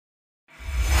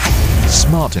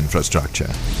Smart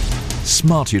infrastructure,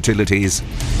 smart utilities,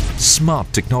 smart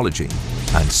technology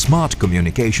and smart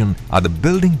communication are the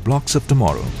building blocks of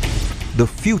tomorrow. The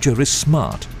future is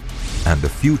smart and the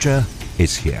future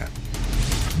is here.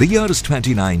 The year is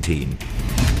 2019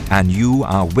 and you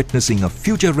are witnessing a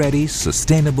future-ready,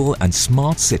 sustainable and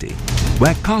smart city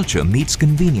where culture meets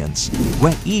convenience,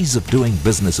 where ease of doing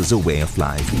business is a way of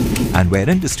life and where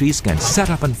industries can set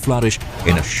up and flourish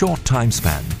in a short time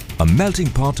span. A melting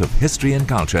pot of history and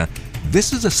culture,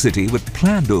 this is a city with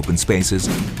planned open spaces,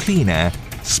 clean air,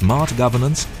 smart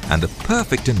governance and the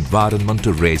perfect environment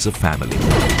to raise a family.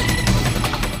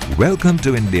 Welcome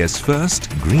to India's first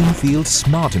Greenfield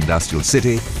Smart Industrial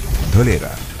City,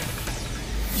 Dholera.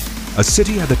 A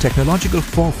city at the technological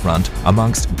forefront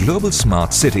amongst global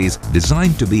smart cities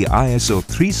designed to be ISO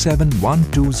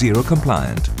 37120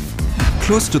 compliant.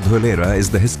 Close to Dholera is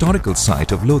the historical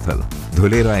site of Lothal.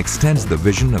 Dholera extends the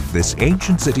vision of this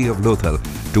ancient city of Lothal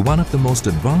to one of the most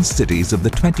advanced cities of the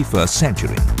 21st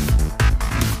century.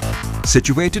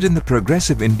 Situated in the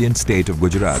progressive Indian state of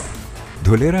Gujarat,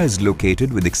 Dholera is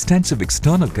located with extensive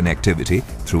external connectivity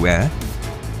through air,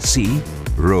 sea,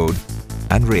 road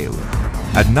and rail.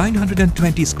 At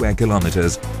 920 square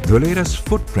kilometers, Dholera's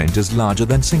footprint is larger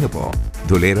than Singapore.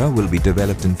 Dholera will be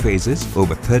developed in phases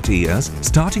over 30 years,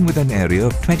 starting with an area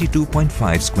of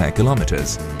 22.5 square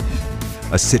kilometers.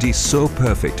 A city so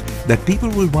perfect that people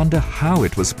will wonder how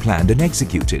it was planned and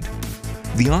executed.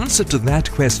 The answer to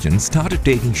that question started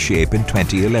taking shape in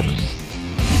 2011.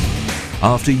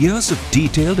 After years of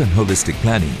detailed and holistic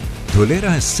planning,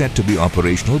 Dholera is set to be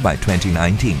operational by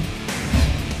 2019.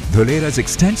 Dholera's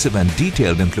extensive and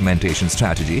detailed implementation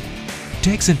strategy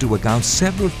takes into account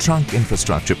several trunk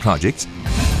infrastructure projects,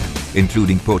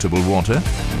 including potable water,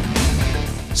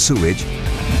 sewage,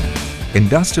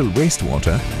 industrial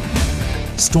wastewater,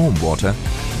 stormwater,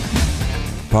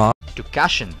 power. To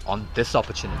cash in on this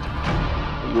opportunity.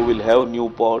 You will have new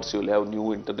ports, you will have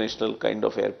new international kind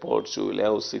of airports, you will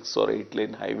have 6 or 8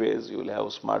 lane highways, you will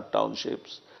have smart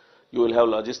townships, you will have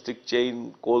logistic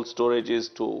chain, cold storages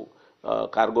to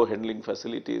cargo handling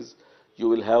facilities, you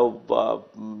will have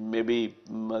maybe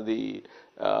the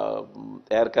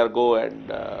air cargo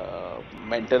and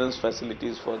maintenance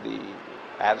facilities for the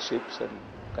airships and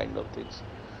kind of things.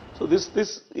 So this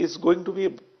is going to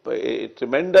be a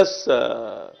tremendous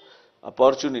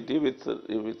opportunity with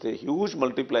a huge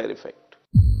multiplier effect.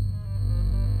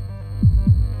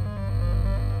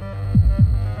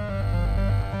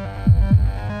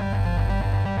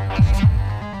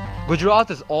 Gujarat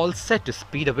is all set to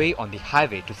speed away on the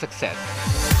highway to success.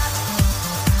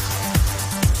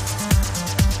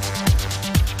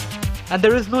 And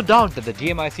there is no doubt that the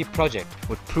DMIC project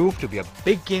would prove to be a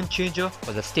big game changer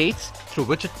for the states through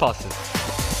which it passes.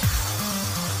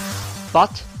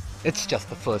 But it's just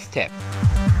the first step.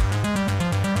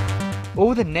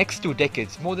 Over the next 2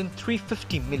 decades, more than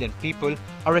 350 million people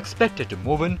are expected to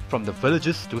move in from the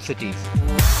villages to cities.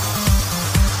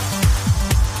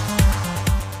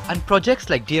 And projects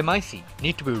like DMIC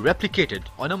need to be replicated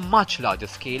on a much larger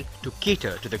scale to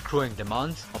cater to the growing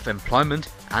demands of employment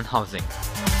and housing.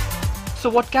 So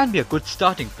what can be a good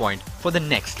starting point for the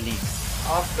next league?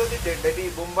 After the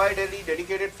Mumbai-Delhi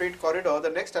dedicated freight corridor, the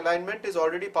next alignment is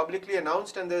already publicly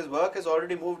announced and this work has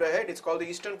already moved ahead. It's called the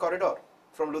Eastern Corridor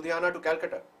from Ludhiana to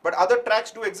Calcutta. But other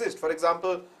tracks do exist. For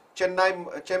example,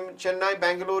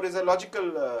 Chennai-Bangalore is a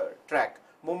logical track.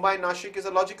 Mumbai-Nashik is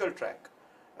a logical track.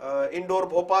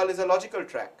 Indore-Bhopal is a logical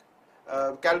track.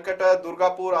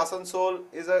 Calcutta-Durgapur-Asansol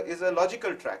is a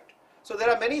logical track. So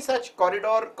there are many such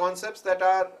corridor concepts that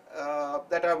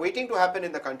are waiting to happen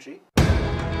in the country.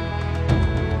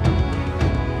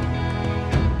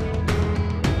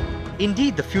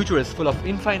 Indeed, the future is full of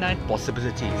infinite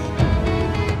possibilities.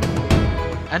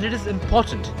 And it is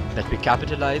important that we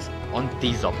capitalize on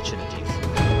these opportunities.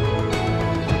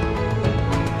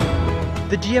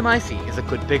 The DMIC is a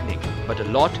good beginning, but a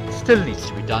lot still needs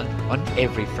to be done on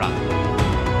every front.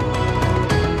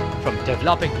 From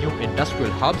developing new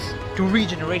industrial hubs to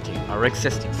regenerating our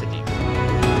existing cities.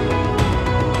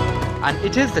 And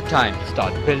it is the time to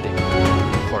start building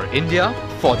for India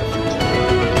for the future.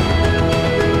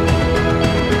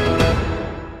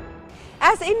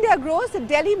 As India grows, the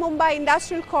Delhi-Mumbai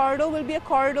Industrial Corridor will be a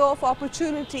corridor of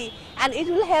opportunity and it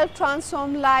will help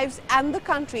transform lives and the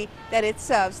country that it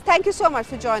serves. Thank you so much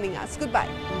for joining us. Goodbye.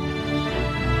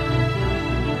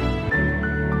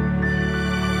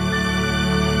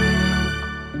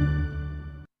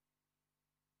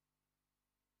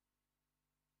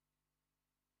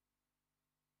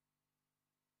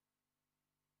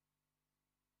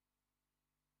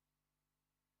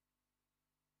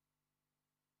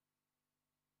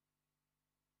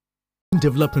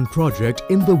 development project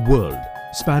in the world,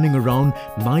 spanning around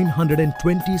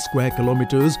 920 square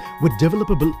kilometers with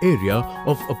developable area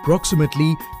of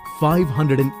approximately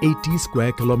 580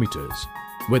 square kilometers,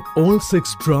 with all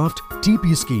 6 draft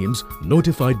TP schemes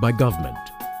notified by government.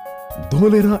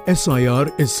 Dholera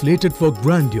SIR is slated for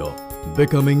grandeur,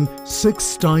 becoming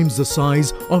 6 times the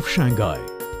size of Shanghai.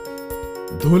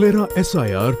 Dholera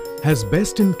SIR has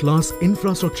best-in-class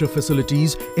infrastructure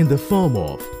facilities in the form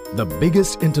of the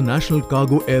biggest international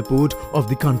cargo airport of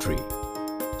the country,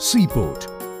 seaport,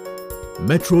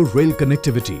 metro rail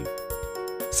connectivity,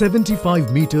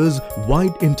 75 meters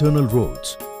wide internal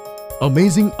roads,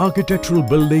 amazing architectural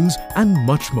buildings and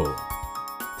much more.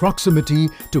 Proximity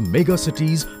to mega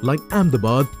cities like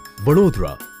Ahmedabad,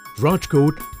 Vadodara,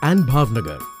 Rajkot and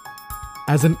Bhavnagar.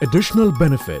 As an additional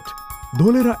benefit,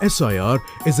 Dholera SIR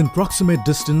is in proximate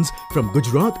distance from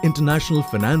Gujarat International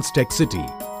Finance Tech City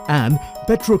and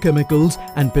petrochemicals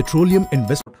and petroleum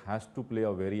investment. Has to play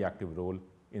a very active role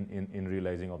in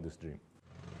realizing of this dream.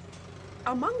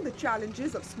 Among the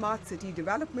challenges of smart city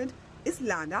development is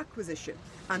land acquisition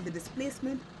and the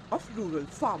displacement of rural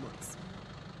farmers.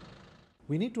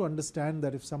 We need to understand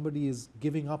that if somebody is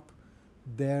giving up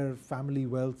their family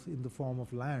wealth in the form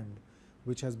of land,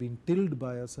 which has been tilled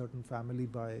by a certain family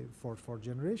for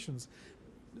generations,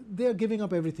 they are giving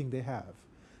up everything they have.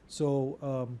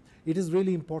 So it is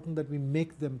really important that we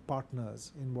make them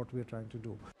partners in what we are trying to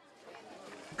do.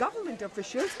 Government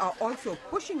officials are also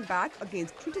pushing back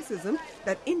against criticism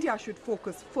that India should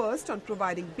focus first on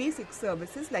providing basic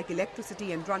services like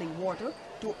electricity and running water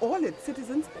to all its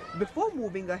citizens before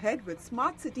moving ahead with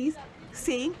smart cities,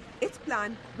 saying its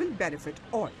plan will benefit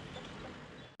all.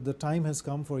 The time has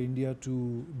come for India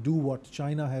to do what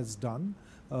China has done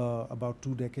about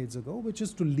 2 decades ago, which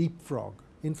is to leapfrog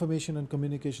information and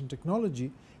communication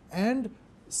technology and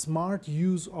smart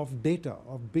use of data,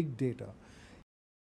 of big data,